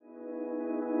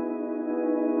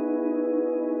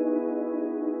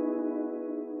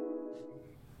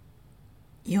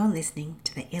You're listening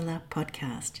to the ILA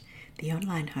podcast, the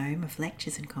online home of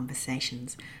lectures and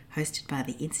conversations hosted by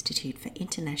the Institute for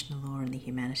International Law and the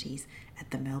Humanities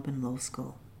at the Melbourne Law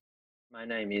School. My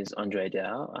name is André.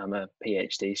 I'm a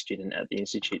PhD student at the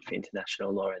Institute for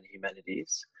International Law and the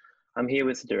Humanities. I'm here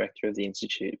with the Director of the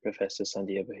Institute, Professor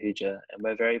Sundhya, and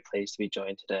we're very pleased to be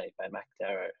joined today by Mac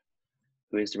Darrow,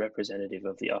 who is the representative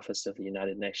of the Office of the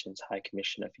United Nations High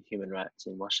Commissioner for Human Rights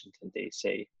in Washington,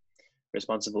 DC,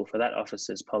 responsible for that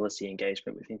office's policy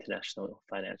engagement with international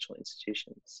financial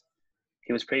institutions.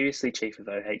 He was previously Chief of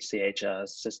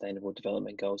OHCHR's Sustainable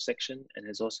Development Goals section and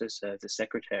has also served as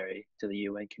Secretary to the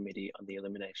UN Committee on the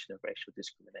Elimination of Racial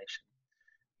Discrimination.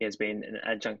 He has been an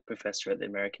adjunct professor at the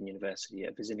American University,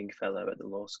 a visiting fellow at the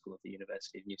Law School of the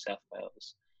University of New South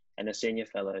Wales, and a senior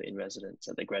fellow in residence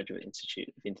at the Graduate Institute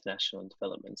of International and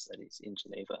Development Studies in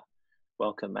Geneva.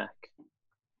 Welcome, Mac.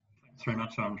 Thanks very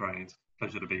much, André. It's a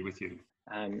pleasure to be with you.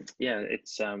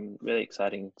 It's really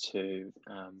exciting to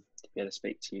be able to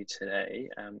speak to you today.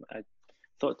 I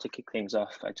thought to kick things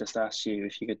off, I just asked you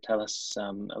if you could tell us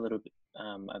a little bit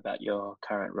about your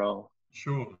current role.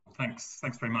 Sure. Thanks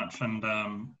very much. And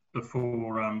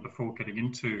before getting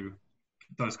into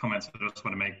those comments, I just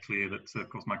want to make clear that, of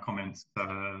course, my comments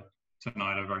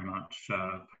tonight are very much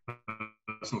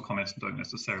personal comments and don't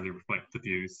necessarily reflect the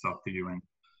views of the UN.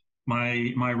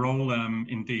 My role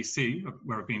in DC,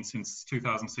 where I've been since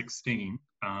 2016,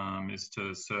 is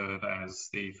to serve as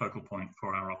the focal point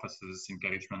for our office's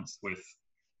engagements with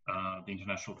the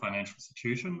international financial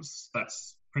institutions.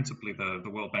 That's principally the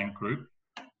World Bank Group,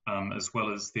 as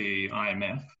well as the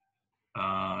IMF.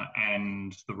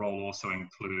 And the role also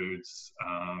includes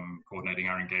coordinating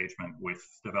our engagement with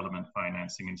development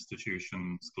financing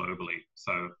institutions globally,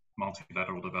 so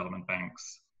multilateral development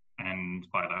banks and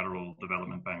bilateral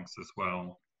development banks as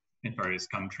well in various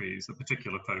countries, a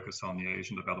particular focus on the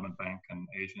Asian Development Bank and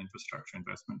Asian Infrastructure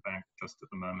Investment Bank just at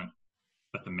the moment,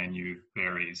 but the menu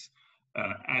varies.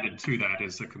 Added to that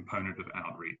is a component of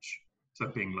outreach. So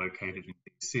being located in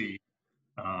DC,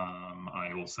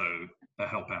 I also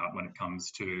help out when it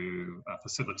comes to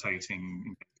facilitating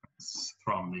engagements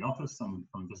from the office and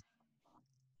from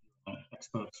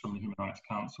experts from the Human Rights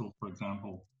Council, for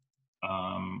example,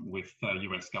 with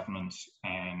US government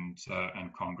and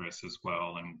Congress as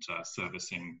well, and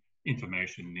servicing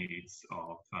information needs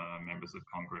of members of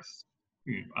Congress,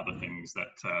 other things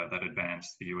that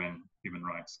advance the UN human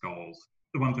rights goals.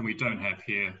 The one thing we don't have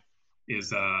here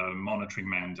is a monitoring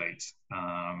mandate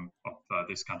of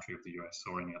this country, of the US,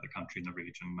 or any other country in the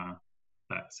region.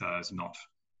 That is not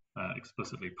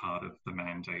explicitly part of the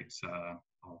mandate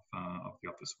of the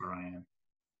office where I am.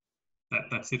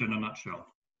 That's it in a nutshell.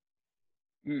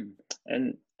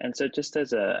 And so just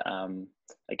as I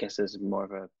guess as more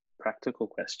of a practical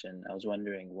question, I was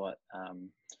wondering what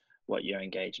your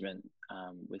engagement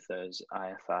with those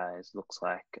IFIs looks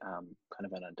like kind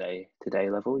of on a day-to-day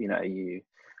level. Are you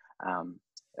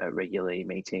regularly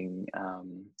meeting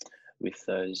with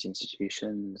those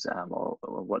institutions, or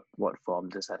what form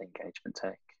does that engagement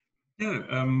take? Yeah,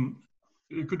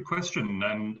 good question.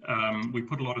 And we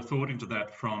put a lot of thought into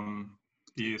that from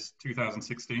the year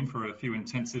 2016 for a few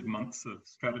intensive months of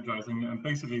strategizing. And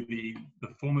basically the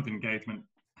form of engagement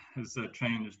has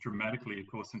changed dramatically, of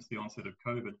course, since the onset of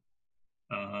COVID,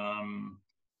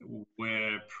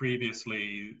 where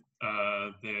previously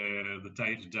the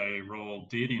day-to-day role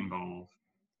did involve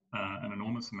an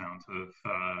enormous amount of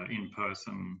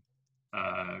in-person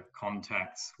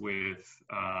contacts with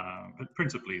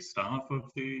principally staff of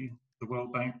the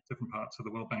World Bank, different parts of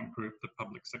the World Bank Group, the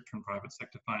public sector and private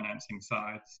sector financing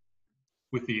sides,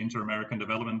 with the Inter-American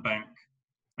Development Bank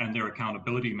and their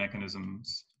accountability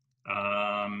mechanisms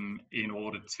in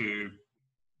order to,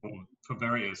 or for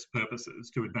various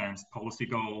purposes, to advance policy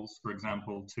goals, for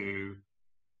example, to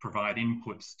provide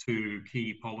inputs to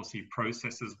key policy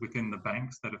processes within the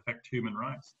banks that affect human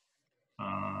rights.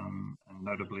 And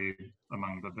notably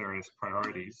among the various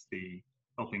priorities, the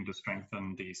helping to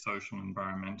strengthen the social and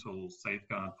environmental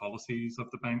safeguard policies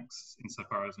of the banks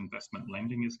insofar as investment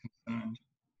lending is concerned.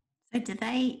 So do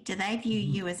they view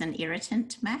you as an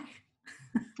irritant, Mac?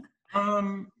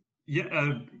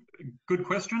 Good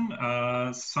question.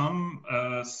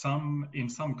 Some in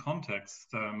some contexts,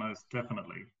 most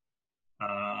definitely.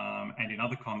 And in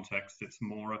other contexts, it's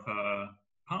more of a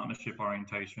partnership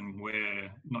orientation where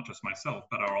not just myself,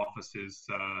 but our office is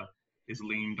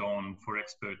leaned on for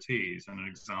expertise. And an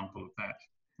example of that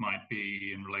might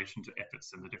be in relation to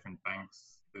efforts in the different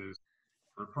banks, there's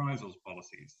reprisals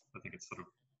policies. I think it's sort of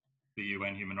the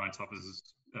UN Human Rights Office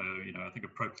is, I think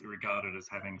appropriately regarded as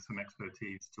having some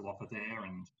expertise to offer there,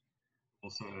 and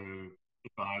also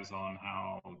advise on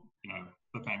how,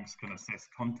 the banks can assess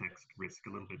context risk a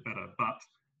little bit better. But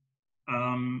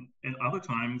at other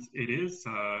times, it's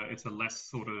a less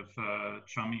sort of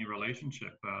chummy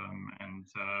relationship, and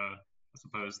I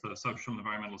suppose the social and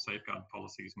environmental safeguard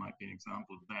policies might be an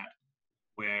example of that,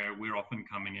 where we're often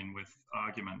coming in with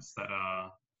arguments that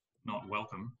are not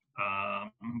welcome,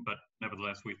 but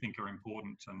nevertheless we think are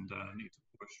important and need to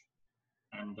push.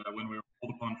 And when we're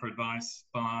called upon for advice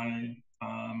by,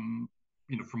 from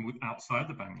outside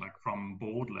the bank, like from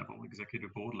board level,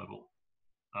 executive board level,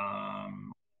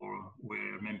 or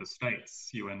where member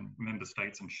states, UN member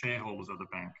states and shareholders of the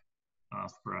bank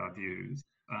ask for our views,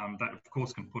 that of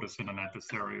course can put us in an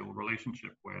adversarial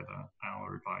relationship where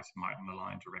our advice mightn't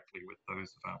align directly with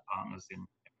those of our partners in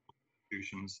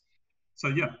institutions. So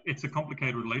yeah, it's a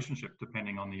complicated relationship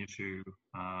depending on the issue,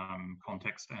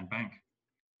 context and bank.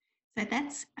 So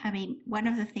that's, one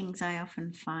of the things I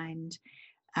often find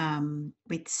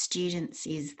with students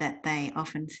is that they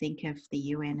often think of the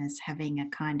UN as having a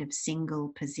kind of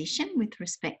single position with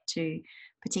respect to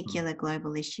particular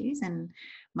global issues. And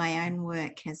my own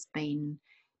work has been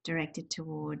directed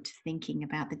toward thinking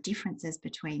about the differences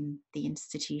between the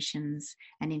institutions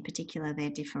and in particular their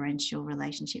differential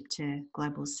relationship to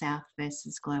global south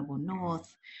versus global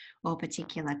north, or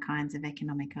particular kinds of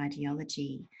economic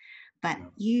ideology. But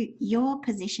your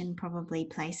position probably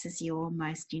places you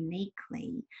almost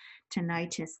uniquely to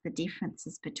notice the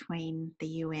differences between the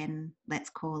UN,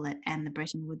 let's call it, and the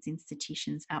Bretton Woods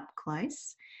institutions up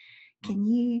close. Can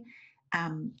you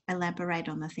elaborate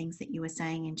on the things that you were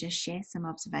saying and just share some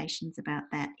observations about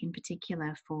that, in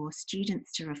particular for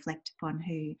students to reflect upon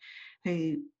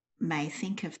who may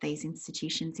think of these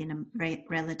institutions in a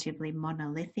relatively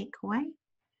monolithic way?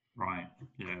 Right,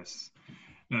 yes.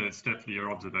 No, it's definitely your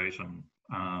observation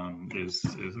is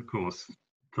of course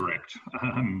correct.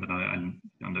 And I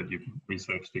know you've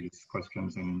researched these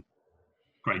questions in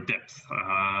great depth.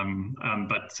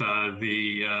 But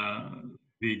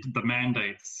the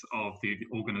mandates of the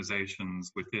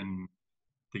organizations within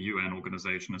the UN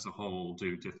organization as a whole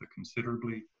do differ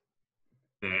considerably.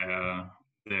 Their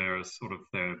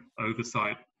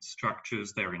oversight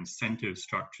structures, their incentive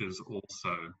structures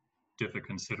also differ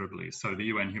considerably. So the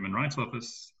UN Human Rights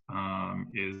Office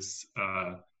is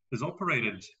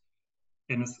operated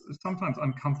in a sometimes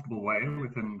uncomfortable way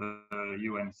within the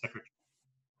UN Secretariat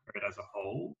as a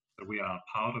whole. So we are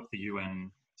part of the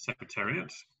UN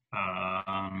Secretariat,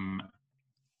 not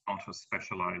a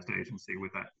specialized agency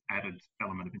with that added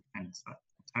element of independence that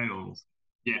entails.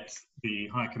 Yet the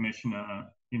High Commissioner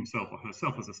himself or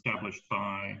herself is established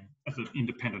as an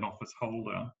independent office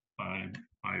holder by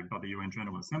the UN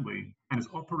General Assembly, and is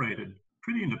operated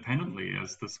pretty independently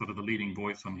as the sort of the leading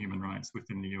voice on human rights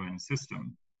within the UN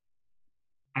system.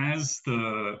 As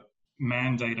the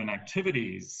mandate and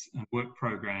activities and work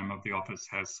program of the office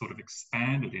has sort of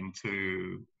expanded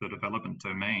into the development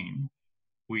domain,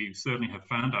 we certainly have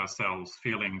found ourselves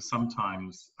feeling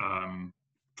sometimes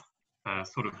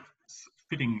sort of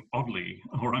fitting oddly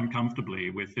or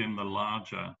uncomfortably within the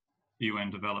larger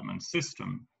UN development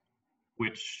system,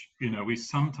 which, we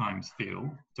sometimes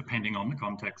feel, depending on the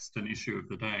context and issue of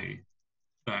the day,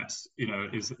 that,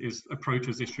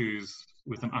 approaches issues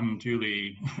with an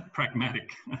unduly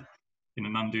pragmatic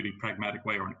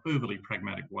way, or an overly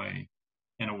pragmatic way,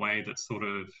 in a way that sort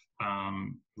of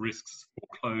risks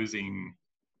foreclosing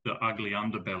the ugly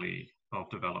underbelly of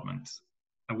development.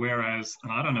 Whereas,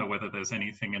 and I don't know whether there's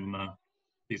anything in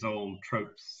these old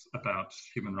tropes about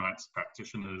human rights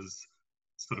practitioners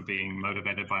sort of being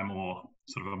motivated by a more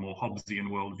Hobbesian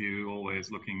worldview,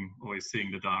 always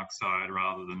seeing the dark side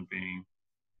rather than being,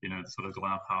 sort of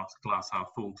glass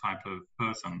half full type of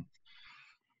person.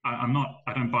 I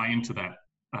don't buy into that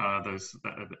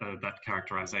that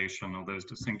characterization or those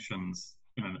distinctions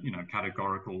in a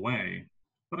categorical way.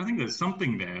 But I think there's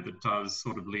something there that does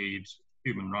sort of lead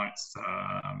human rights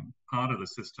part of the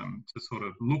system to sort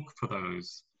of look for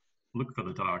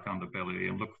the dark underbelly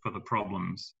and look for the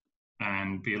problems,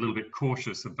 and be a little bit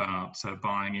cautious about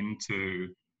buying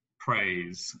into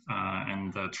praise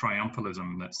and the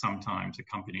triumphalism that sometimes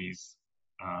accompanies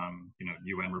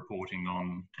UN reporting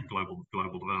on global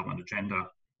development agenda.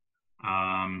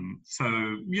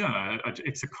 So yeah,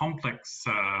 it's a complex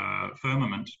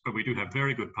firmament, but we do have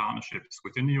very good partnerships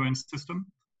within the UN system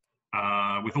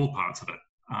with all parts of it.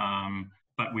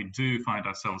 But we do find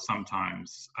ourselves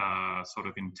sometimes sort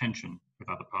of in tension with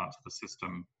other parts of the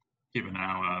system, given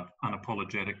our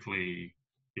unapologetic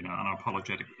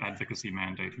advocacy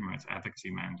mandate, human rights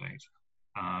advocacy mandate,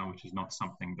 which is not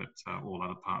something that all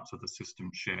other parts of the system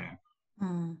share.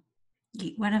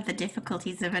 one of the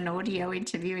difficulties of an audio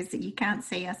interview is that you can't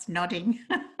see us nodding.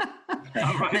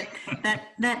 Oh, right. But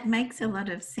that makes a lot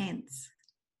of sense.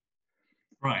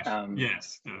 Right.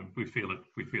 Yes, we feel it.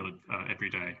 We feel it every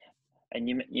day. And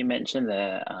you mentioned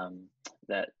there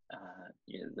that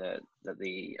that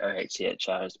the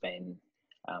OHCHR has been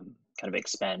kind of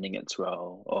expanding its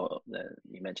role, or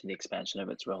you mentioned the expansion of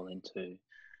its role into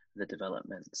the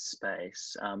development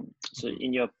space. So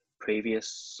in your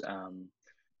previous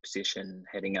position,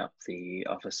 heading up the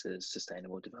office's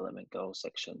Sustainable Development Goals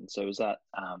section, so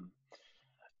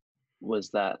was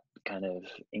that kind of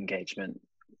engagement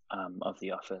of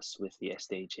the office with the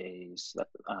SDGs that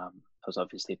was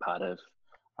obviously part of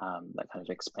that kind of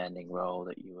expanding role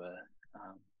that you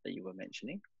were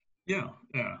mentioning? Yeah,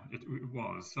 it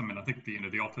was. I mean, I think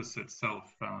the office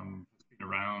itself has been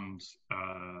around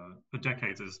for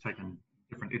decades. Has taken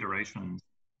different iterations,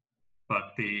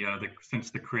 but since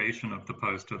the creation of the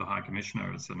post of the High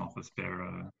Commissioner as an office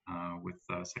bearer with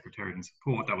Secretariat and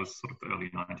support, that was sort of the early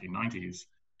 1990s.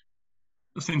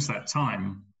 Since that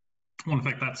time, well, in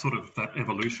fact, that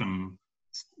evolution,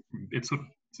 it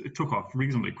took off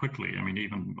reasonably quickly. I mean,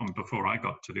 even before I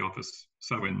got to the office.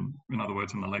 So in other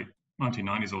words, in the late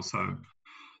 1990s or so,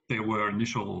 there were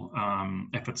initial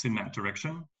efforts in that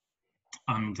direction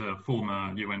under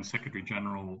former UN Secretary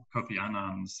General Kofi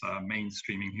Annan's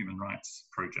mainstreaming human rights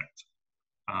project,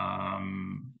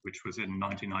 which was in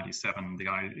 1997.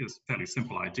 It was a fairly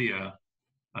simple idea,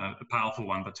 a powerful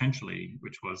one potentially,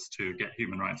 which was to get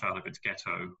human rights out of its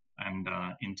ghetto and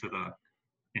into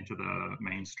the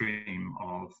mainstream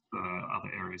of the other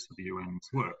areas of the UN's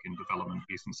work in development,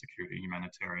 peace and security,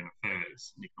 humanitarian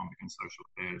affairs, and economic and social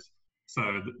affairs.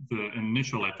 So the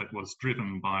initial effort was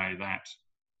driven by that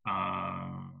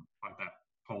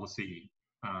policy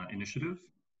initiative.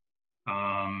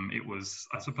 It was,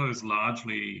 I suppose,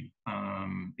 largely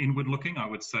inward-looking, I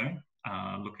would say,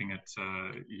 looking at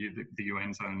the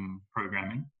UN's own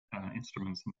programming,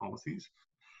 instruments and policies.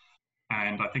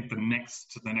 And I think the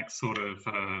next sort of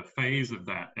phase of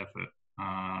that effort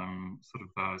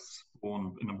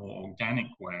spawned in a more organic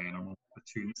way, in a more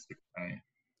opportunistic way,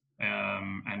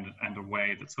 and a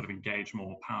way that sort of engaged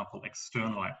more powerful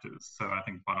external actors. So I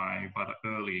think by the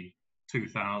early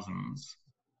 2000s,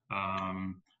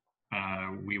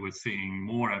 we were seeing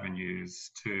more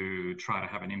avenues to try to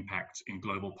have an impact in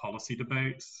global policy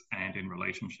debates and in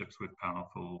relationships with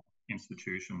powerful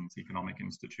institutions, economic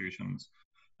institutions.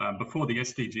 Before the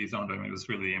SDGs, André, it was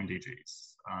really the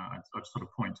MDGs. I'd sort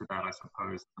of point to that, I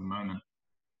suppose, the moment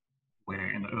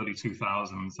where in the early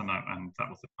 2000s, and that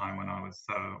was the time when I was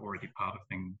already part of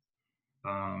things,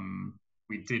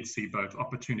 we did see both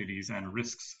opportunities and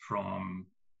risks from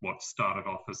what started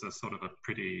off as a sort of a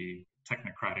pretty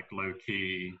technocratic,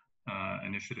 low-key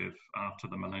initiative after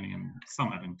the Millennium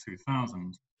Summit in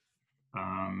 2000,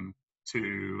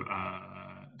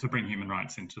 to bring human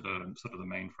rights into the sort of the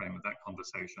mainframe of that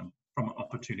conversation from an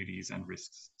opportunities and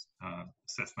risks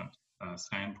assessment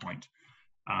standpoint.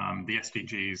 The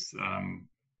SDGs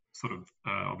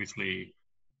obviously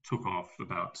took off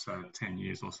about 10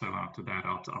 years or so after that.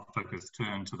 Our focus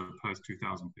turned to the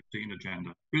post-2015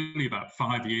 agenda, really about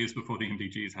 5 years before the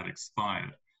MDGs had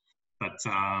expired. But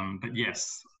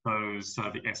yes,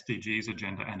 the SDGs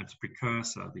agenda and its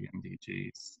precursor, the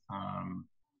MDGs,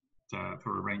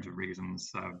 for a range of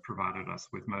reasons, provided us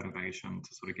with motivation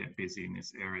to sort of get busy in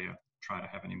this area, try to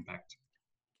have an impact.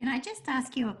 Can I just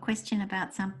ask you a question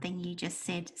about something you just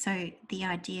said? So the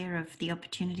idea of the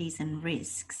opportunities and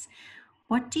risks,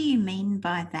 what do you mean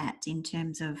by that in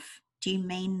terms of, do you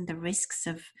mean the risks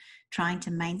of trying to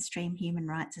mainstream human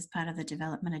rights as part of the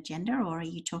development agenda, or are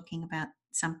you talking about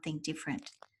something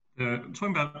different?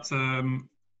 Talking about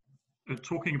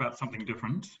something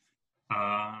different.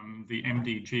 The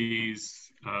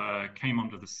MDGs came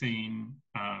onto the scene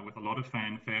with a lot of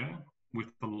fanfare, with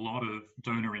a lot of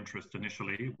donor interest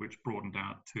initially, which broadened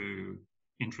out to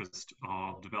interest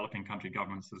of developing country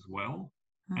governments as well,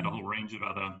 and a whole range of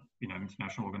other,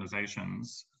 international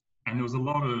organizations. And there was a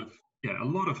lot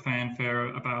of fanfare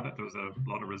about it. There was a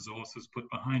lot of resources put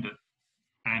behind it,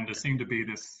 and there seemed to be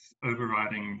this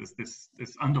overriding,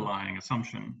 this underlying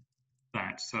assumption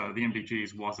that the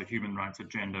MDGs was a human rights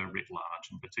agenda writ large,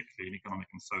 and particularly an economic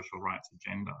and social rights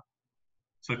agenda.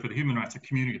 So for the human rights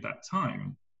community at that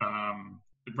time,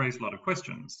 it raised a lot of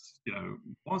questions.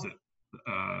 Was it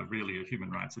really a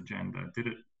human rights agenda? Did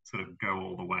it sort of go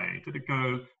all the way? Did it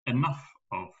go enough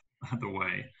of the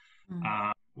way?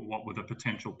 What were the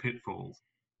potential pitfalls?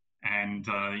 And,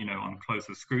 on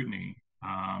closer scrutiny,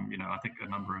 I think a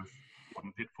number of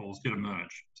important pitfalls did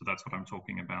emerge. So that's what I'm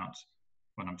talking about.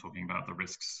 when I'm talking about the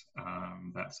risks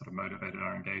that sort of motivated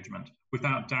our engagement,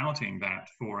 without doubting that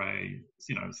for a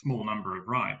small number of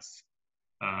rights,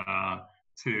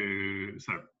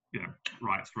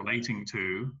 rights relating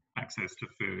to access to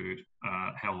food,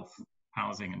 health,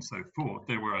 housing, and so forth,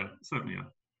 there were certainly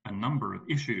a number of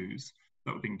issues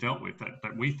that were being dealt with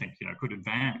that we think could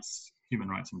advance human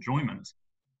rights enjoyment,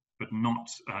 but not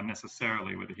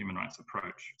necessarily with a human rights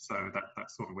approach. So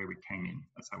that's sort of where we came in.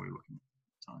 That's how we were looking at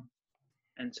the time.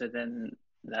 And so then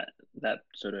that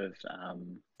sort of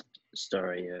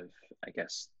story of, I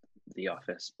guess, the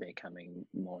office becoming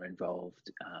more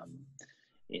involved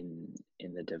in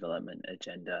the development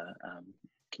agenda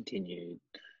continued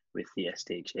with the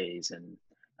SDGs, and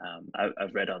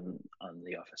I've read on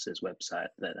the office's website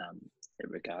that it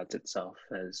regards itself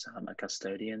as a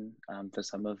custodian for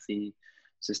some of the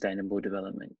Sustainable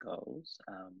Development Goals.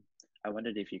 I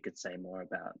wondered if you could say more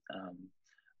about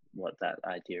what that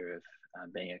idea of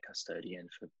being a custodian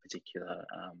for particular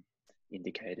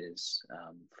indicators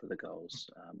for the goals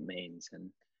means,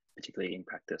 and particularly in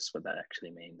practice, what that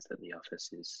actually means that the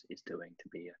office is doing to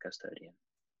be a custodian.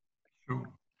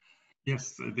 Sure.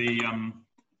 Yes,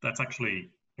 that's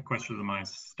actually a question that my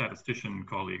statistician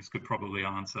colleagues could probably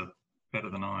answer better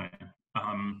than I.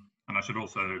 And I should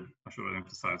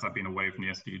emphasize, I've been away from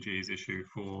the SDGs issue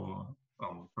for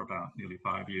about nearly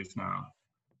 5 years now.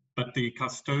 But the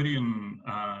custodian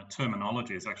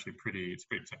terminology is actually it's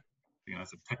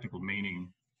a technical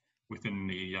meaning within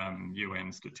the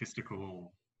UN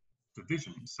statistical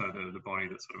division. So the body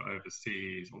that sort of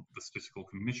oversees, or the statistical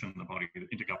commission, the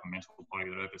intergovernmental body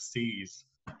that oversees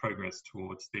progress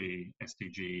towards the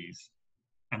SDGs.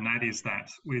 And that is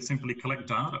that we simply collect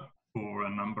data for a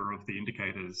number of the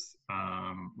indicators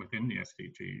within the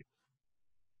SDGs.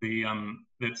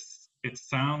 It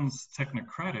sounds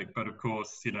technocratic, but of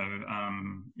course,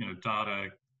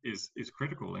 data is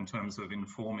critical in terms of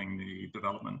informing the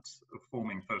development,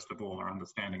 forming first of all our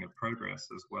understanding of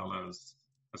progress, as well as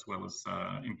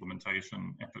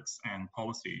implementation efforts and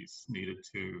policies needed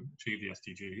to achieve the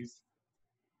SDGs.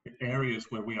 The areas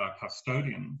where we are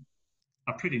custodian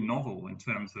are pretty novel in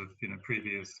terms of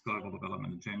previous global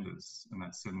development agendas, and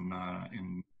that's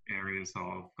in areas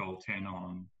of Goal 10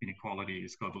 on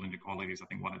inequalities, global inequalities. I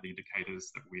think one of the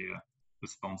indicators that we're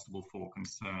responsible for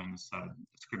concerns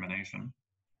discrimination,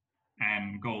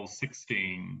 and Goal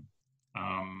 16.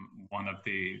 I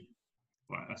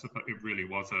suppose it really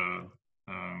was a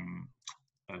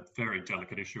very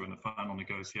delicate issue in the final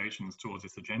negotiations towards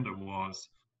this agenda was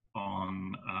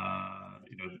on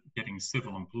getting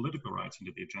civil and political rights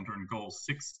into the agenda. And Goal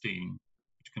 16,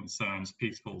 which concerns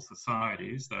peaceful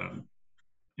societies, the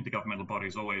intergovernmental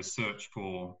bodies always search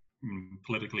for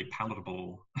politically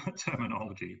palatable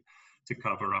terminology to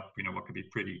cover up what could be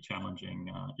pretty challenging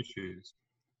issues.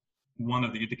 One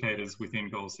of the indicators within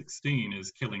Goal 16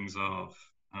 is killings of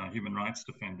human rights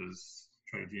defenders,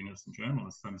 trade unionists and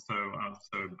journalists. And so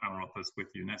our office with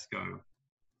UNESCO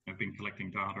have been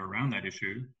collecting data around that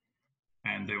issue.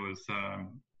 And there was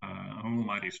an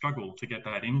almighty struggle to get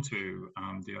that into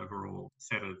the overall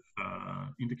set of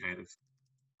indicators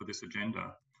for this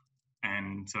agenda.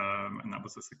 And that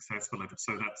was a successful effort.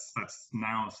 So that's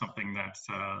now something that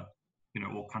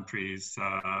all countries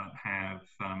have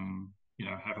on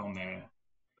their.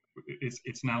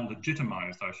 It's now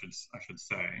legitimized, I should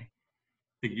say,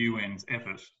 the UN's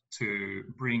effort to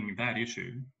bring that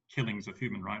issue, killings of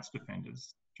human rights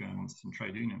defenders, journalists and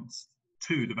trade unions,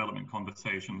 to development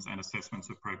conversations and assessments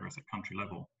of progress at country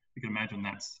level. You can imagine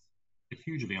that's a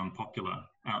hugely unpopular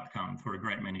outcome for a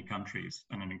great many countries,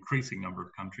 and an increasing number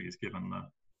of countries, given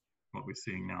what we're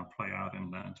seeing now play out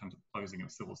in terms of closing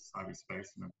of civil society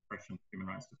space and oppression of human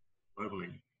rights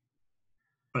globally.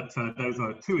 But those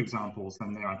are two examples,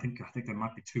 and I think there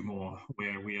might be two more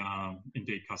where we are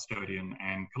indeed custodian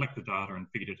and collect the data and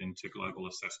feed it into global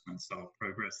assessments of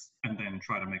progress, and then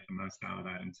try to make the most out of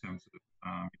that in terms of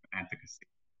advocacy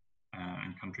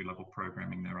and country level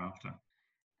programming thereafter.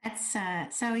 That's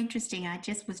so interesting. I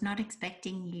just was not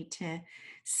expecting you to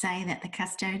say that the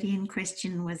custodian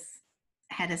question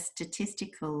had a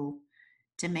statistical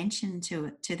dimension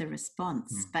to the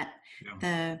response, but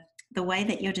yeah. The way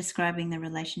that you're describing the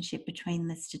relationship between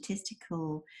the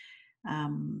statistical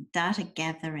data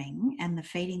gathering and the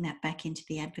feeding that back into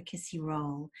the advocacy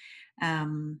role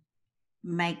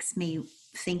makes me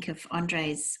think of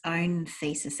André's own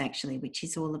thesis, actually, which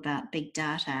is all about big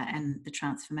data and the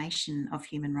transformation of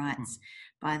human rights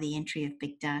by the entry of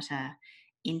big data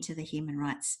into the human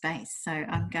rights space. So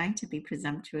I'm going to be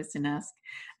presumptuous and ask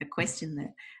a question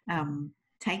that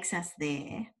takes us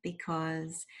there,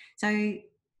 because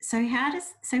So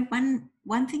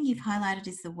one thing you've highlighted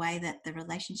is the way that the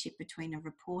relationship between a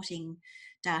reporting,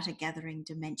 data gathering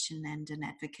dimension and an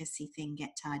advocacy thing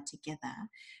get tied together.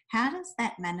 How does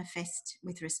that manifest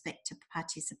with respect to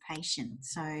participation?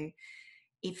 So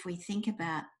if we think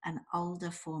about an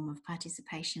older form of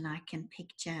participation, I can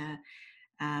picture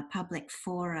public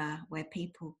fora where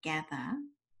people gather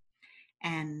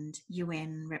and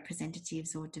UN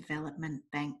representatives or development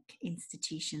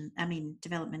institutions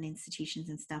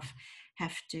and stuff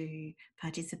have to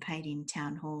participate in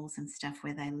town halls and stuff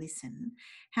where they listen.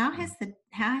 How has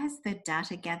the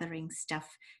data gathering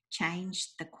stuff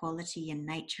changed the quality and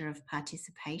nature of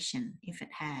participation, if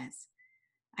it has?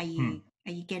 Are you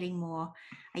getting more?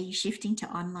 Are you shifting to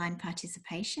online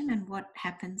participation, and what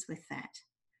happens with that?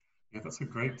 Yeah, that's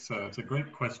it's a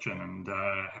great question, and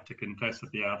I have to confess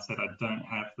at the outset I don't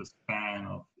have the span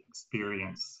of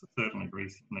experience, certainly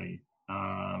recently,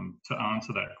 to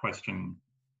answer that question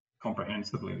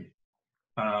comprehensively.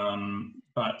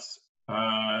 But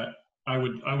I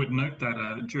would note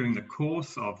that during the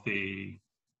course of the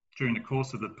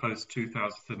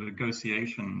post-2000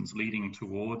 negotiations leading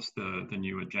towards the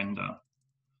new agenda,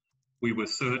 we were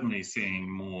certainly seeing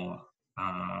more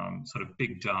sort of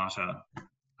big data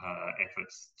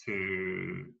efforts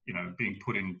to, being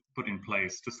put in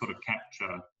place to sort of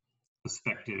capture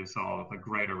perspectives of a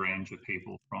greater range of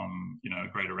people from, a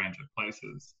greater range of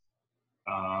places.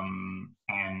 At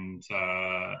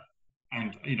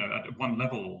one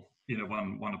level,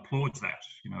 one applauds that.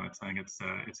 I think it's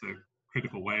a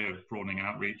critical way of broadening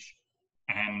outreach,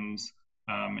 and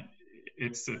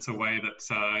it's a way that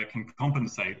can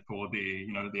compensate for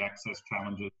the access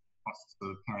challenges, costs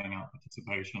of carrying out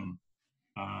participation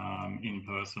in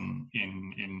person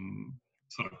in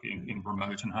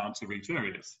remote and hard to reach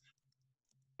areas.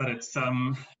 But it's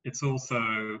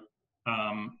also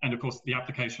and of course the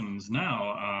applications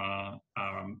now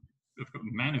are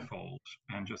manifold,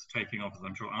 and just taking off, as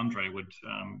I'm sure André would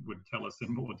tell us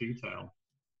in more detail.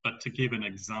 But to give an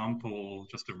example,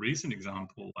 just a recent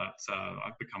example that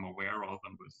I've become aware of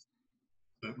and was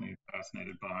certainly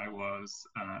fascinated by, was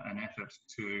an effort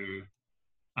to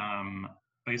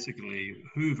basically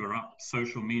hoover up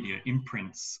social media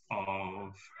imprints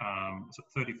of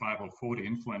 35 or 40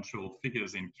 influential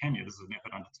figures in Kenya. This is an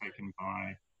effort undertaken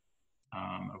by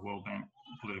a World Bank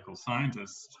political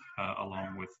scientist,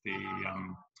 along with the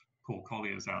Paul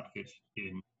Collier's outfit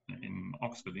in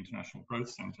Oxford International Growth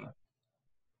Centre.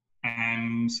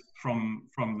 And from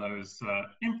those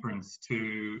imprints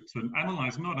to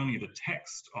analyse not only the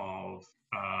text of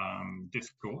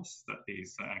discourse that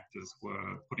these actors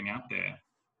were putting out there,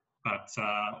 but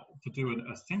to do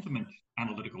a sentiment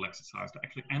analytical exercise, to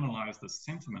actually analyse the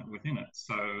sentiment within it.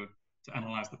 So to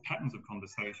analyse the patterns of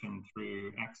conversation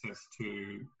through access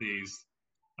to these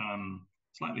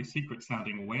slightly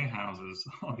secret-sounding warehouses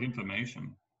of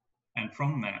information, and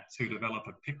from that to develop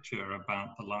a picture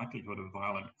about the likelihood of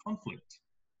violent conflict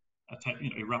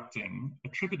erupting,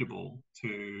 attributable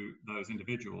to those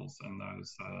individuals and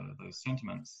those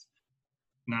sentiments.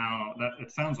 Now, that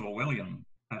it sounds Orwellian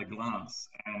at a glance,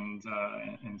 and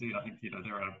indeed, I think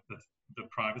there are the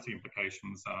privacy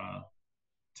implications are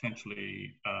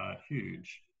potentially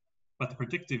huge, but the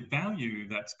predictive value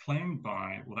that's claimed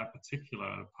by that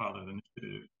particular pilot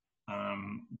initiative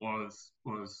was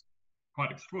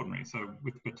quite extraordinary. So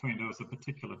there was a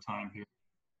particular time period,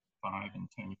 5 and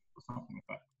 10 years or something of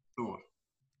that sort.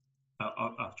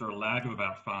 After a lag of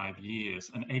about 5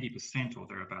 years, an 80% or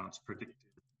thereabouts predicted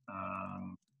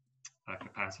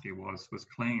capacity was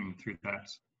claimed through that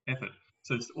effort.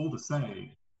 So it's all to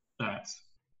say that,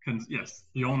 yes,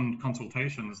 beyond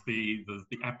consultations, the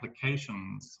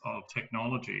applications of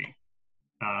technology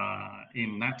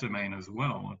in that domain as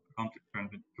well, conflict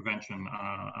prevention,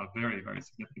 are very, very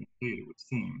significant indeed, it would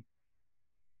seem.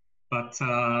 But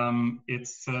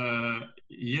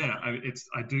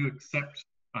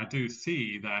I do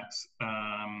see that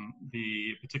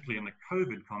particularly in the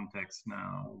COVID context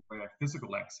now, where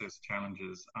physical access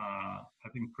challenges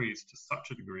have increased to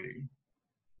such a degree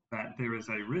that there is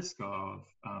a risk of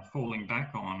falling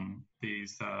back on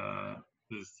these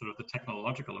sort of the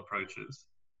technological approaches,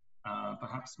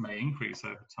 perhaps may increase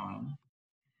over time.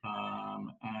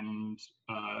 And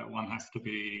one has to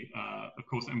be, of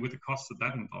course, and with the costs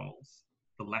that involves,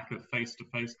 the lack of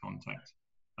face-to-face contact,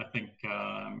 I think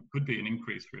could be an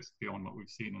increased risk beyond what we've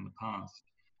seen in the past.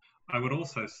 I would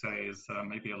also say, as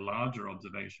maybe a larger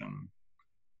observation,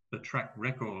 the track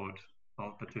record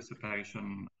of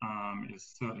participation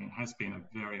has been a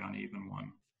very uneven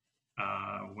one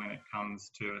when it comes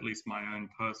to at least my own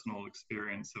personal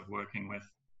experience of working with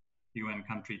UN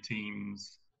country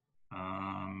teams,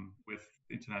 with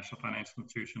international financial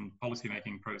institution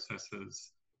policy-making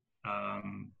processes,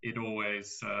 it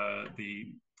always,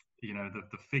 the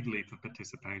fig leaf of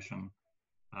participation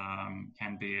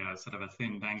can be a sort of a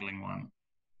thin dangling one,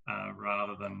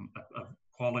 rather than a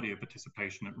quality of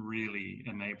participation that really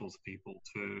enables people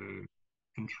to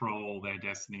control their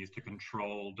destinies, to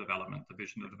control development, the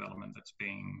vision of development that's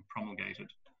being promulgated.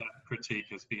 That critique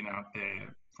has been out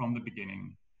there from the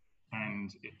beginning,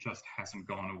 and it just hasn't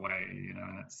gone away,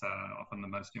 and it's often the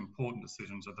most important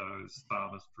decisions are those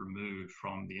farthest removed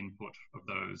from the input of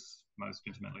those most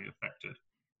intimately affected.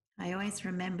 I always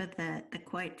remember the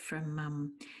quote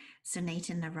from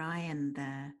Sunita Narayan,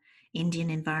 the Indian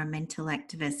environmental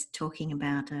activist, talking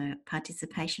about a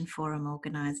participation forum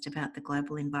organised about the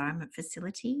Global Environment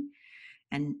Facility.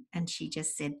 And she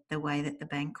just said the way that the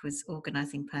bank was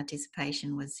organising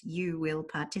participation was, you will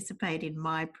participate in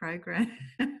my program.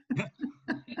 Yeah.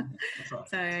 That's right.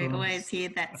 So I always hear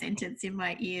that sentence in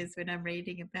my ears when I'm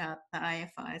reading about the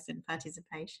IFIs and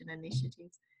participation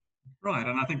initiatives. Right,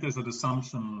 and I think there's an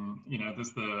assumption,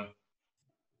 there's the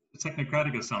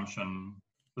technocratic assumption,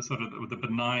 the sort of the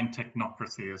benign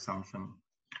technocracy assumption,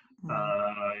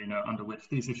 under which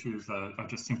these issues are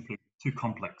just simply too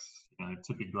complex,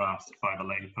 to be grasped by the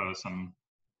layperson,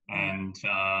 and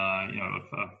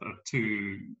of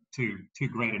too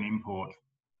great an import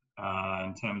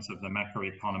in terms of the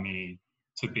macroeconomy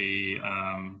to be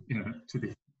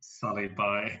sullied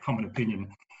by common opinion.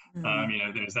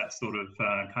 There's that sort of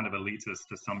kind of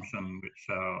elitist assumption, which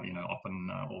often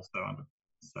also under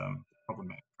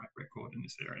problematic track record in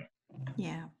this area.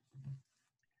 Yeah.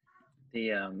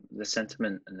 The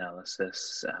sentiment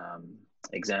analysis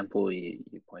example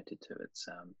you pointed to, it's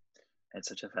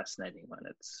such a fascinating one.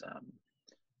 It's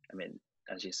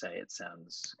as you say, it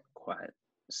sounds quite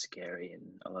scary in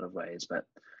a lot of ways, but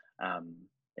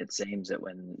it seems that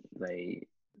when they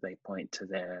point to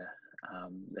their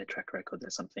track record,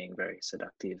 there's something very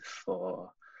seductive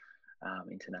for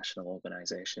international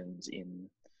organizations in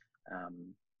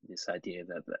this idea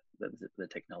that the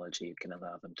technology can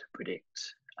allow them to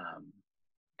predict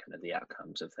kind of the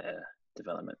outcomes of their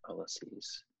development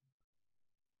policies.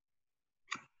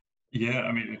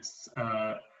 Yeah, it's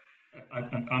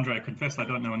André, I confess I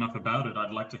don't know enough about it.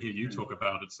 I'd like to hear you talk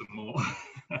about it some more.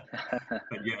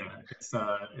 But yeah, it's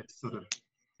sort of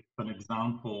an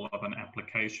example of an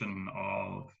application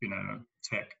of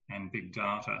tech and big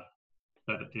data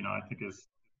that I think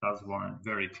does warrant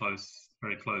very close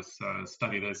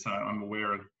study. I'm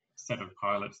aware of a set of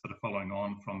pilots that are following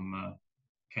on from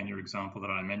Kenya example that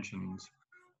I mentioned,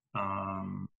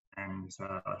 and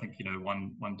I think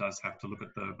one does have to look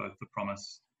at both the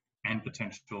promise and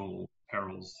potential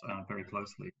perils very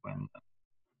closely when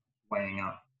weighing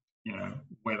up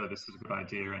whether this is a good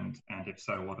idea, and if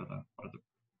so, what are the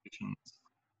positions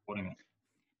supporting it.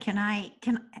 Can I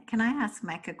ask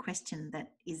Mac a question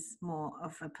that is more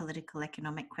of a political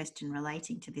economic question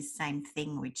relating to this same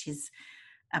thing, which is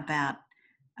about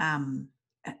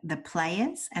the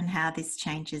players and how this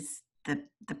changes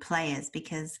the players?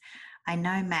 Because I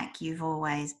know, Mac, you've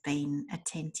always been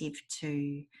attentive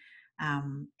to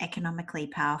economically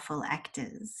powerful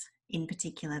actors, in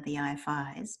particular the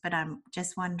IFIs, but I'm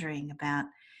just wondering about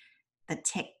the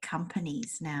tech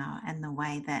companies now and the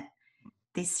way that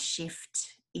this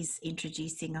shift is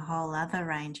introducing a whole other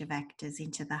range of actors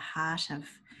into the heart of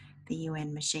the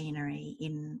UN machinery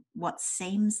in what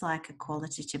seems like a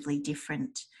qualitatively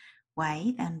different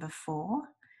way than before.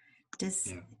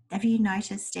 Have you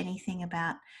noticed anything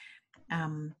about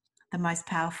the most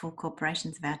powerful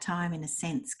corporations of our time, in a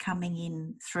sense, coming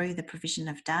in through the provision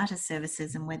of data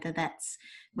services, and whether that's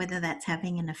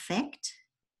having an effect?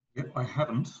 Yep, I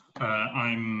haven't.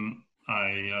 I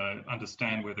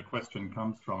understand where the question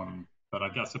comes from, but I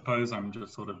suppose I'm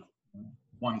just sort of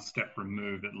one step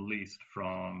removed, at least,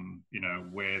 from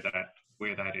where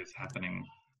that is happening.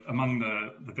 Among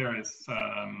the various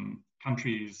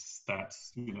countries that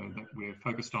we're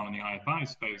focused on in the IFI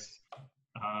space,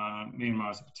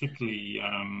 Myanmar is a particularly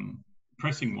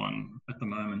pressing one at the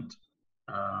moment,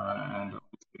 and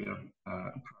obviously a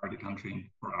priority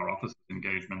country for our office's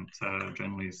engagement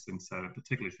generally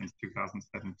particularly since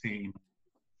 2017.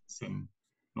 It's in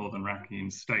Northern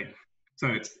Rakhine State. So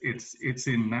it's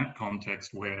in that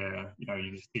context where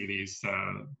you see these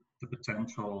the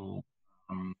potential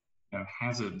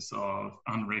hazards of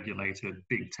unregulated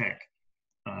big tech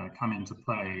come into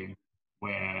play,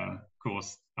 where, of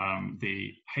course,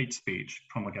 the hate speech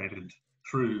promulgated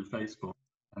through Facebook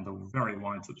and the very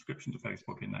wide subscription to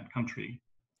Facebook in that country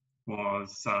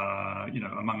was,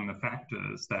 among the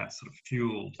factors that sort of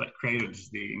created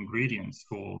the ingredients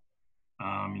for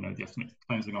the ethnic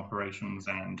cleansing operations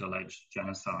and alleged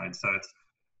genocide. So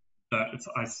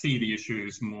I see the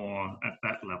issues more at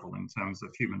that level in terms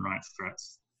of human rights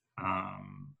threats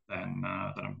than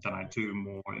I do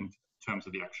more in terms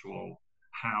of the actual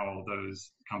how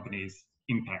those companies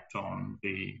impact on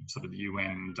the sort of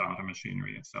UN data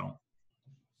machinery itself.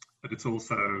 But it's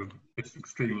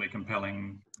extremely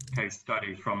compelling case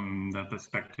study from the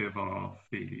perspective of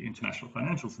the international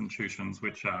financial institutions,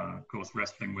 which are, of course,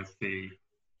 wrestling with the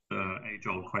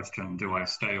age-old question, do I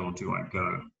stay or do I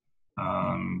go?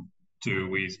 Do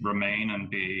we remain and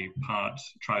be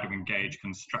try to engage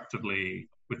constructively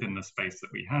within the space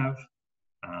that we have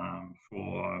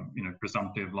for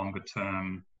presumptive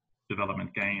longer-term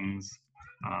development gains,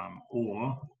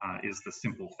 or is the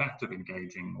simple fact of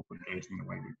engaging the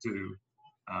way we do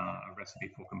a recipe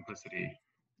for complicity,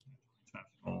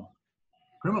 international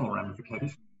criminal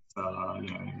ramifications,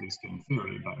 at least in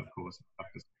theory, but of course,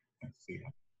 practice, I can't see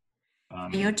that.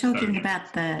 You're talking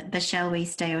about the shall we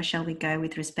stay or shall we go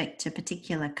with respect to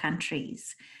particular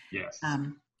countries. Yes.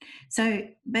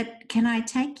 But can I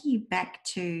take you back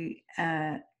to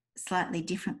a slightly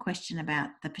different question about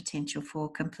the potential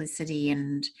for complicity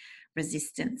and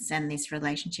resistance and this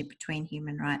relationship between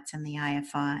human rights and the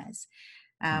IFIs?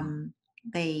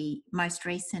 The most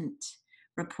recent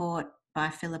report by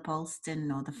Philip Alston,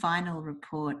 or the final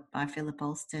report by Philip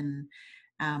Alston,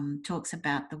 talks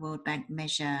about the World Bank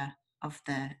measure of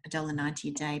the $1.90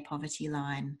 a day poverty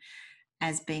line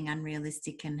as being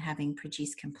unrealistic and having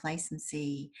produced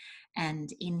complacency.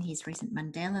 And in his recent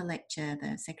Mandela lecture,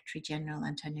 the Secretary General,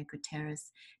 Antonio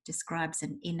Guterres, describes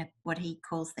what he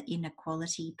calls the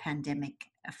inequality pandemic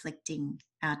afflicting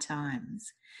our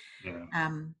times. Yeah.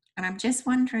 And I'm just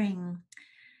wondering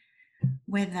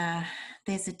whether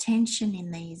there's a tension in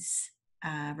these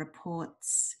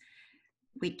reports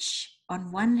which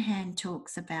on one hand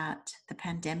talks about the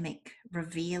pandemic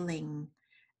revealing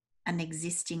an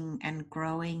existing and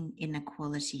growing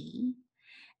inequality,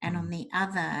 and on the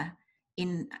other,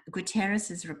 in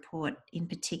Guterres's report in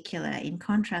particular, in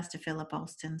contrast to Philip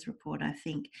Alston's report, I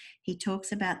think he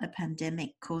talks about the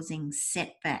pandemic causing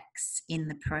setbacks in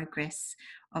the progress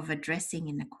of addressing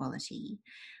inequality.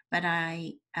 But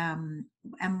I am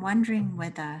wondering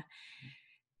whether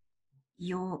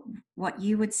what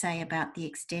you would say about the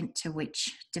extent to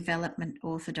which development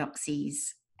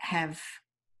orthodoxies have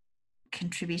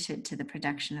contributed to the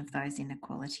production of those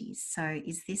inequalities. So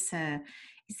is this a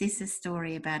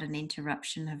story about an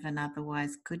interruption of an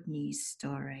otherwise good news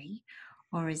story,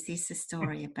 or is this a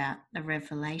story about the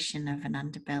revelation of an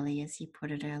underbelly, as you put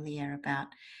it earlier,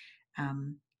 about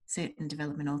certain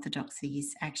development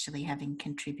orthodoxies actually having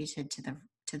contributed to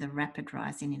the rapid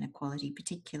rise in inequality,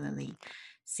 particularly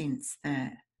since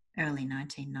the early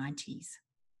 1990s?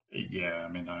 Yeah, I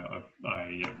mean,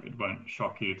 it won't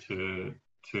shock you to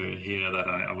hear that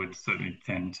I would certainly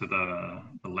tend to the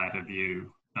latter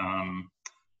view.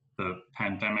 The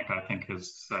pandemic, I think,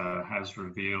 has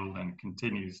revealed and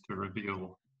continues to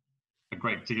reveal a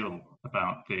great deal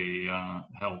about the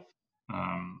health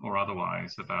or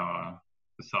otherwise of our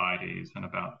societies, and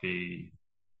about the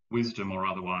wisdom or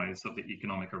otherwise of the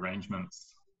economic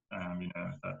arrangements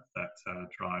that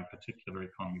drive particular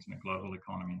economies in a global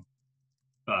economy.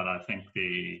 But I think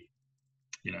in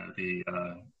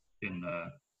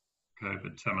the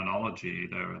COVID terminology,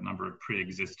 there are a number of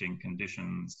pre-existing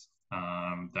conditions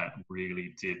that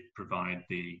really did provide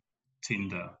the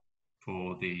tinder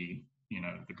for the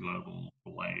global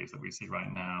malaise that we see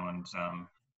right now. And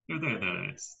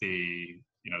it's the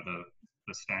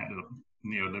standard of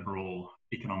neoliberal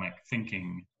economic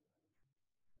thinking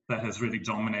that has really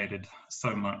dominated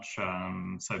so much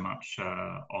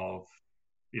of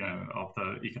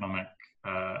the economic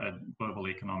global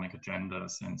economic agenda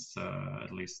since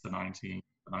at least the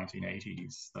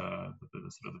 1980s.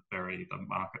 The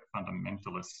market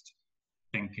fundamentalist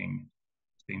thinking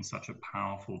has been such a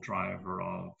powerful driver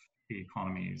of the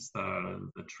economies.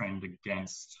 The trend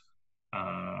against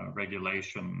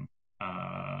regulation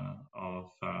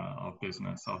of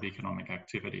business, of economic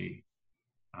activity,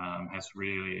 has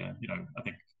really, I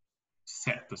think,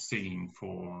 set the scene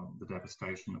for the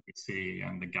devastation that we see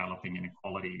and the galloping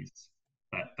inequalities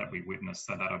that we witness,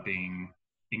 that are being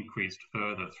increased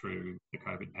further through the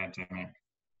COVID pandemic.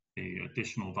 The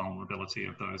additional vulnerability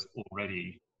of those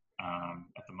already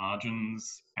at the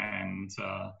margins, and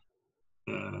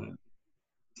the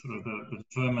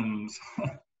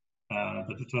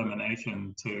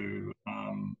determination to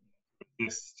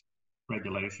resist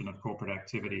regulation of corporate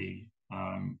activity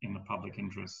in the public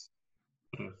interest,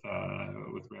 with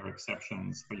rare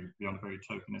exceptions, beyond very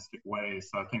tokenistic ways.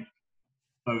 So I think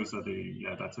those are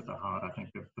that's at the heart, I think,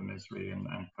 of the misery, and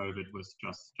COVID was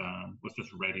just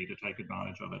ready to take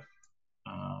advantage of it.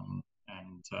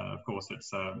 Of course,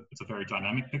 it's a very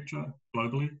dynamic picture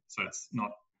globally, so it's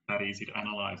not that easy to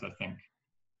analyze, I think.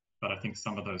 But I think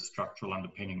some of those structural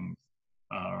underpinnings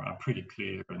are pretty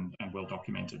clear and well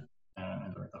documented,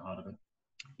 and are at the heart of it.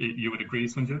 You would agree,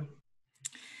 Sundhya?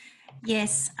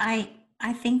 Yes, I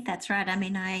think that's right. I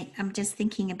mean, I'm just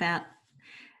thinking about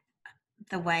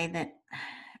the way that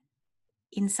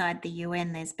inside the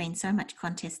UN there's been so much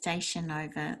contestation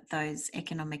over those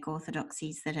economic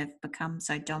orthodoxies that have become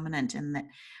so dominant, and that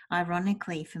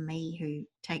ironically for me, who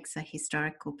takes a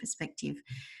historical perspective,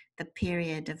 the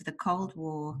period of the Cold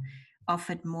War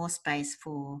offered more space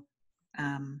for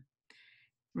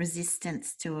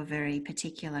resistance to a very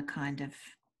particular kind of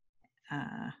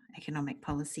economic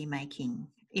policy making,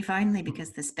 if only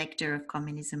because the spectre of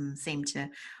communism seemed to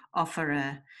offer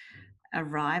a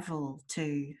rival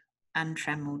to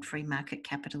untrammeled free market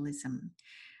capitalism.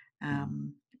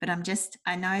 But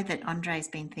I know that Andre's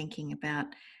been thinking about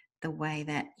the way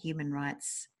that human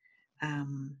rights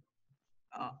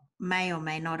may or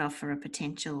may not offer a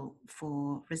potential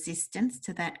for resistance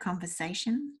to that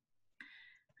conversation.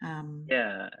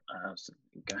 Yeah, I was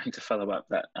going to follow up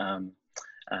that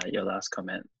your last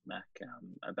comment, Mac,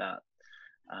 about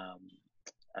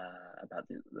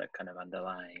the kind of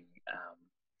underlying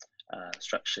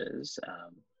structures.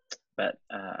 But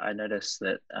I noticed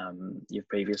that you've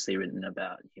previously written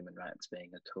about human rights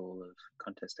being a tool of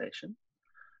contestation,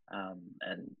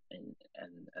 and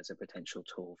as a potential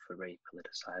tool for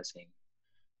repoliticizing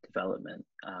development.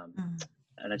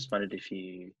 And I just wondered if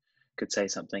you could say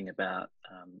something about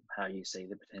how you see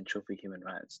the potential for human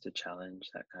rights to challenge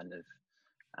that kind of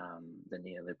the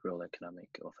neoliberal economic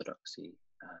orthodoxy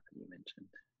that you mentioned.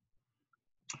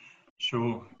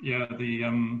 Sure. Yeah.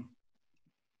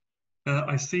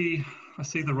 I see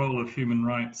the role of human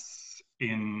rights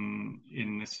in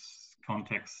this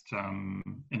context in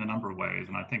a number of ways,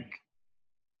 and I think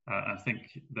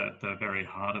that the very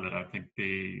heart of it, I think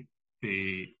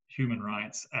the human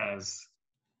rights as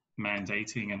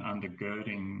mandating and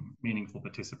undergirding meaningful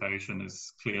participation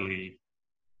is clearly,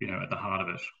 at the heart of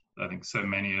it. I think so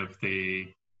many of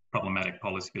the problematic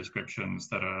policy descriptions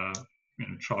that are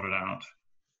trotted out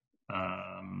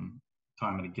time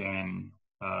and again,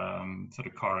 sort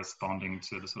of corresponding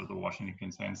to the sort of the Washington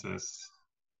Consensus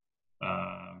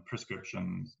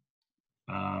prescriptions,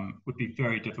 would be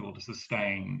very difficult to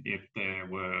sustain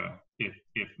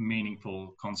if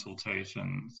meaningful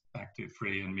consultations, active,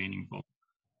 free, and meaningful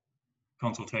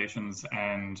consultations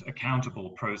and accountable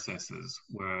processes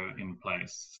were in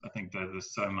place. I think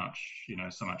there's so much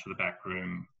of the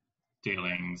backroom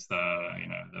dealings,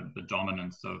 the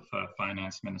dominance of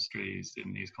finance ministries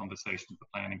in these conversations, the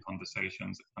planning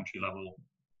conversations at country level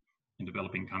in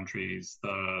developing countries,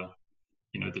 the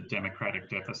democratic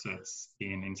deficits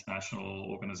in international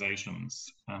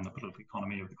organizations and the political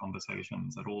economy of the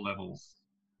conversations at all levels,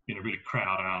 really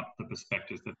crowd out the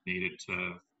perspectives that needed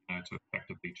to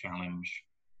effectively challenge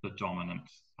the dominant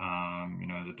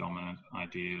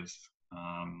ideas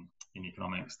in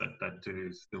economics that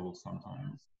do still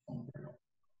sometimes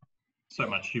so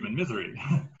much human misery.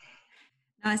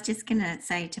 I was just going to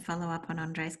say, to follow up on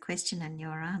Andre's question and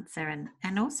your answer,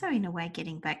 and also in a way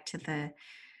getting back to the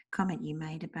comment you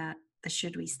made about the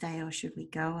should we stay or should we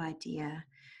go idea.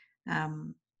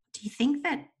 Do you think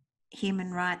that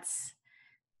human rights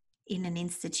in an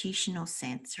institutional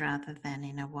sense rather than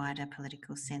in a wider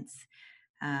political sense,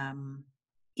 in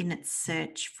its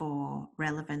search for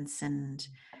relevance and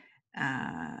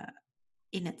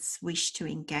in its wish to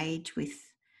engage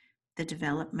with the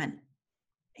development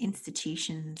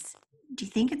institutions, do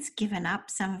you think it's given up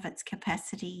some of its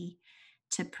capacity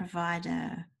to provide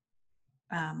a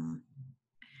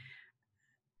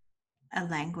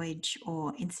language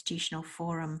or institutional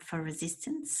forum for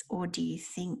resistance? Or do you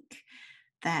think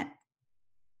that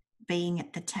being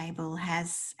at the table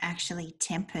has actually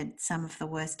tempered some of the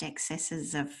worst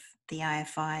excesses of the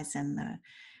IFIs and the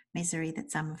misery that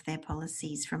some of their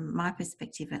policies, from my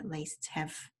perspective at least,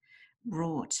 have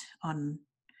wrought on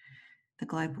the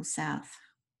global south?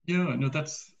 Yeah, no,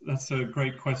 that's a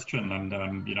great question, and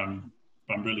I'm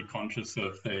really conscious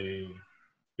of the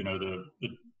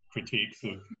critiques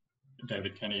of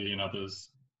David Kennedy and others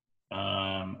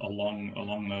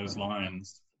along those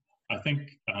lines. I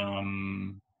think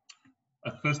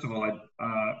first of all,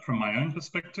 from my own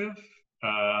perspective,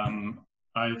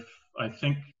 I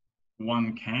think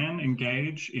one can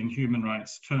engage in human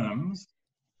rights terms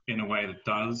in a way that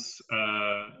does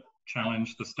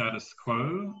challenge the status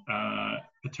quo,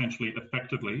 potentially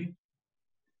effectively,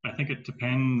 I think it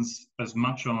depends as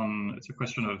much on, it's a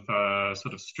question of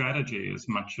sort of strategy as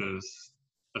much as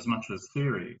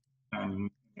theory. And in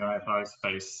the IFI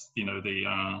space,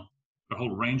 the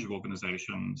whole range of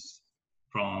organizations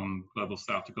from global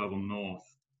south to global north,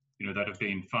 that have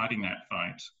been fighting that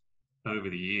fight over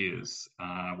the years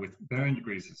with varying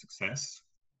degrees of success.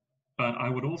 But I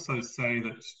would also say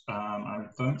that I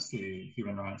don't see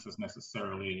human rights as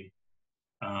necessarily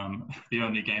the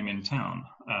only game in town,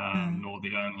 nor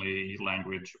the only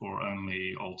language or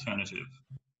only alternative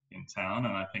in town.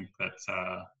 And I think that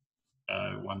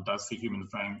one does see human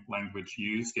language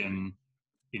used in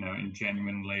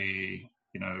genuinely,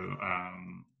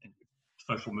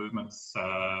 social movements,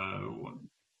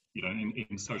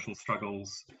 in social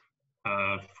struggles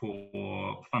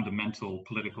for fundamental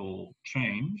political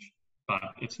change.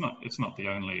 But it's not the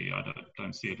only. I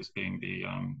don't see it as being the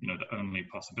the only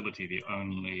possibility, the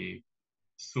only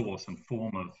source and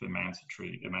form of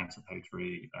emancipatory of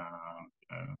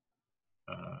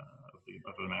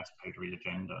an emancipatory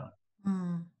agenda.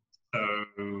 Mm.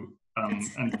 So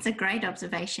that's a great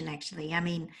observation, actually. I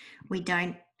mean, we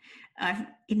don't.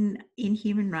 In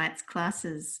human rights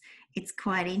classes, it's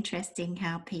quite interesting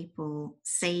how people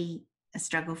see a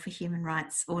struggle for human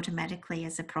rights automatically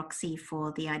as a proxy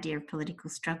for the idea of political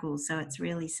struggle. So it's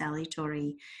really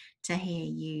salutary to hear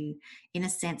you, in a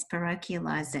sense,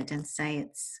 parochialise it and say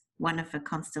it's one of a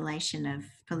constellation of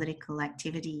political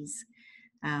activities.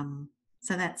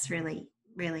 So that's really,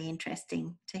 really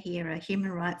interesting to hear a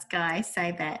human rights guy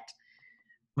say that.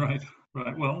 Right.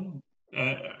 Well,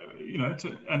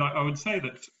 and I would say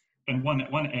that, and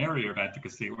one area of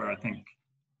advocacy where I think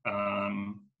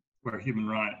where human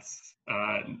rights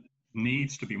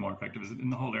needs to be more effective is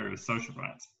in the whole area of social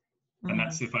rights, and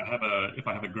that's if I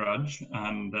have a grudge,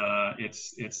 and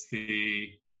it's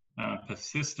the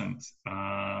persistent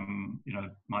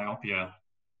myopia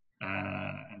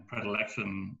and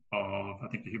predilection of, I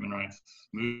think, the human rights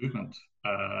movement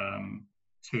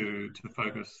to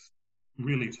focus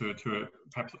really to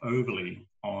perhaps overly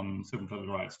on civil and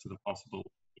political rights to possible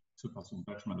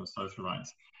detriment of social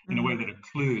rights, in a way that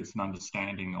includes an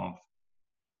understanding of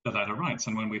the latter rights.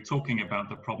 And when we're talking about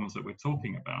the problems that we're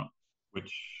talking about,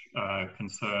 which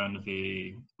concern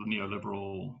the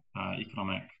neoliberal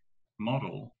economic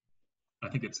model, I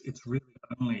think it's really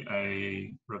only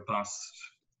a robust,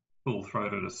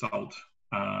 full-throated assault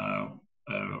on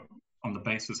the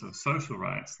basis of social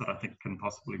rights that I think can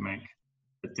possibly make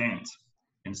a dent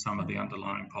in some of the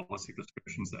underlying policy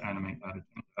prescriptions that animate that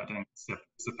agenda.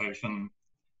 Participation,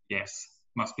 yes,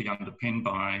 must be underpinned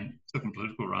by certain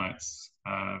political rights,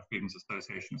 freedoms of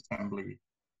association, assembly,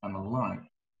 and the like.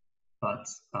 But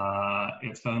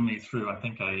it's only through, I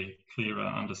think, a clearer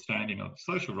understanding of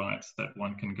social rights that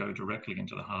one can go directly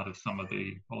into the heart of some of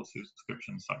the policy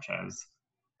prescriptions, such as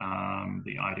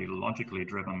the ideologically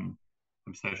driven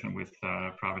obsession with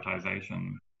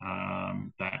privatization,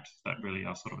 that really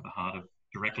are sort of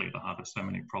directly at the heart of so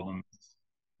many problems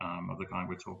of the kind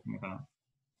we're talking about.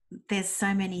 There's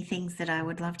so many things that I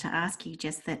would love to ask you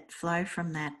just that flow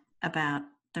from that, about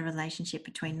the relationship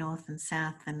between North and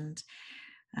South, and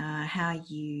how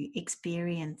you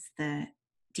experience the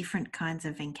different kinds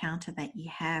of encounter that you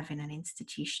have in an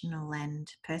institutional and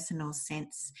personal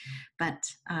sense.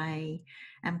 But I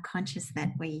am conscious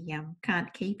that we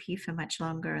can't keep you for much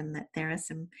longer, and that there are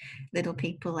some little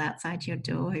people outside your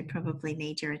door who probably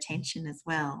need your attention as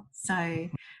well. So,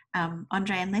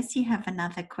 André, unless you have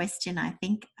another question, I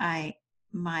think I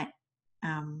might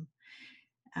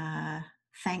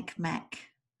thank Mac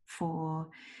for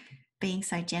being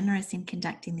so generous in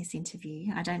conducting this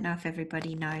interview. I don't know if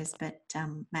everybody knows, but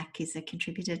Mac is a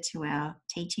contributor to our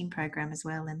teaching program as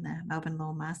well in the Melbourne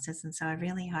Law Masters. And so I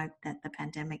really hope that the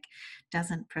pandemic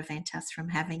doesn't prevent us from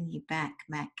having you back,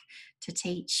 Mac, to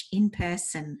teach in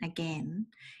person again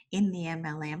in the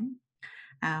MLM.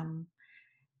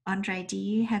 André, do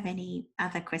you have any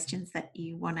other questions that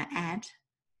you want to add?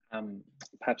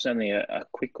 Perhaps only a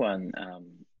quick one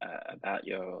about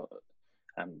your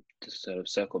to sort of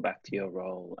circle back to your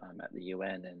role at the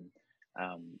UN, and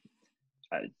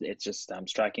it's just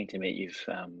striking to me you've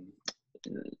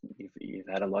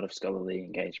had a lot of scholarly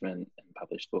engagement and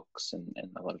published books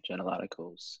and a lot of journal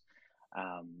articles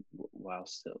while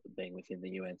still being within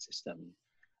the UN system,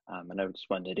 and I just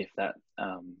wondered if that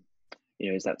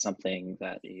is that something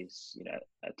that is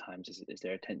at times is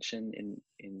there a tension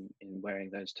in wearing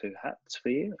those two hats for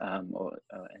you, or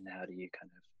and how do you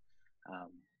kind of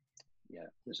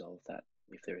resolve that,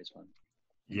 if there is one?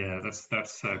 Yeah,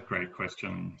 that's a great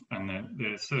question, and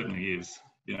there certainly is.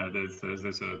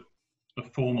 There's a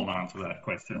formal answer to that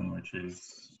question, which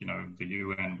is the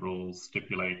UN rules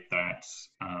stipulate that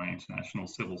international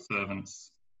civil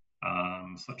servants,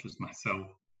 such as myself,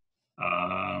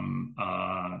 are,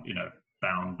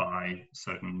 bound by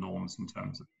certain norms in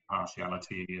terms of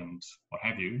partiality and what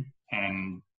have you,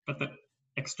 but that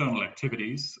external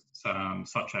activities,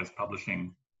 such as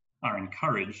publishing, are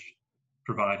encouraged,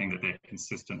 providing that they're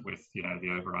consistent with, the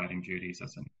overriding duties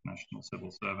as an international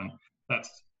civil servant.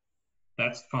 That's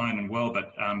fine and well,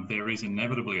 but there is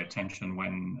inevitably a tension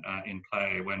in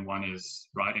play when one is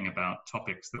writing about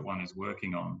topics that one is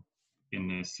working on in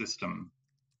this system.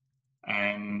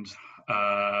 And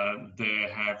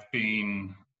there have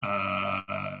been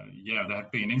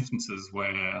instances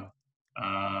where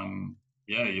I've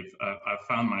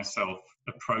found myself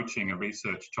approaching a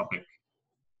research topic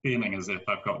feeling as if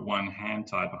I've got one hand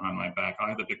tied behind my back,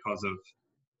 either because of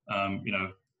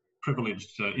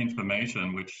privileged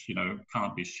information which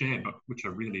can't be shared, but which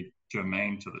are really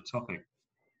germane to the topic,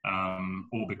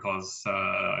 or because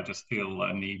I just feel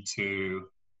a need to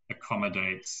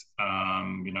accommodate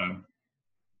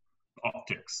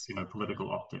optics,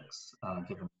 political optics,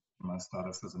 given my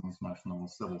status as an international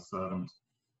civil servant.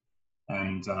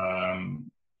 And I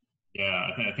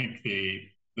think the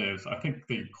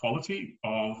quality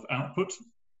of output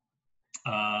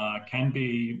can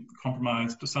be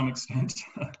compromised to some extent,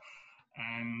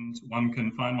 and one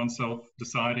can find oneself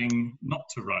deciding not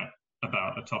to write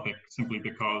about a topic simply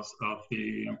because of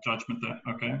the judgment that,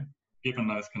 okay, given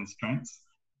those constraints,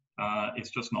 it's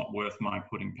just not worth my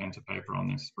putting pen to paper on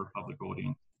this for a public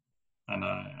audience. And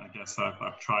I guess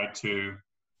I've tried to,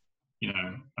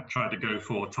 go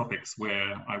for topics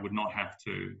where I would not have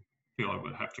to feel I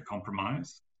would have to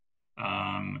compromise.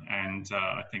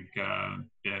 I think,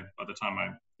 by the time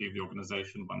I leave the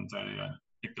organisation one day, I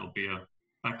think there'll be a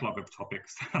backlog of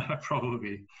topics that I'm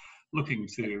probably looking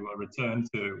to return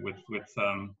to with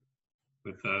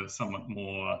somewhat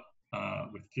more,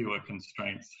 with fewer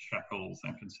constraints, shackles,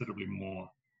 and considerably more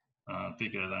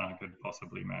bigger than I could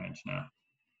possibly manage now.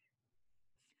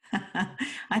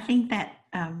 I think that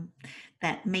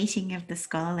that meeting of the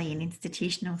scholarly and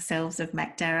institutional selves of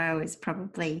Mac Darrow is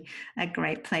probably a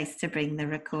great place to bring the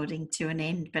recording to an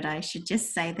end. But I should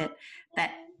just say that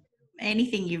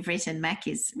anything you've written, Mac,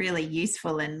 is really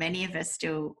useful, and many of us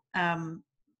still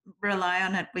rely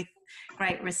on it with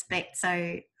great respect.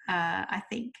 So I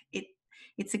think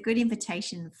it's a good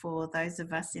invitation for those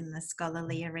of us in the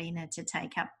scholarly arena to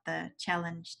take up the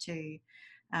challenge to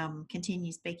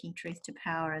continue speaking truth to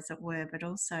power, as it were, but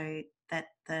also that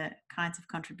the kinds of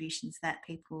contributions that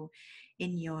people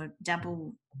in your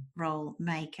double role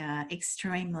make are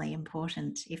extremely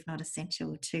important, if not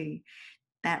essential, to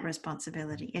that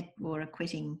responsibility, or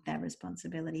acquitting that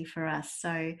responsibility for us.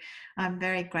 So I'm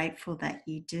very grateful that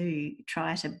you do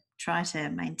try to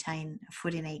maintain a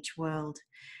foot in each world.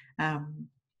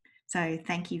 So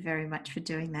thank you very much for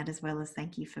doing that, as well as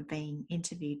thank you for being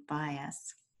interviewed by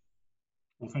us.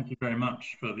 Well, thank you very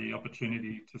much for the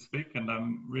opportunity to speak, and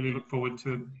really look forward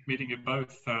to meeting you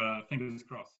both. Fingers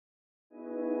crossed.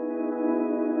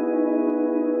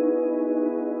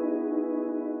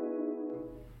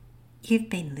 You've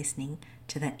been listening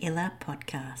to the ILA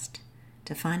podcast.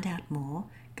 To find out more,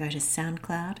 go to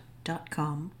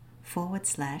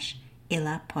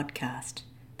soundcloud.com/ILA podcast.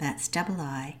 That's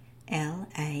IILAH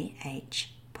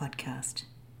podcast.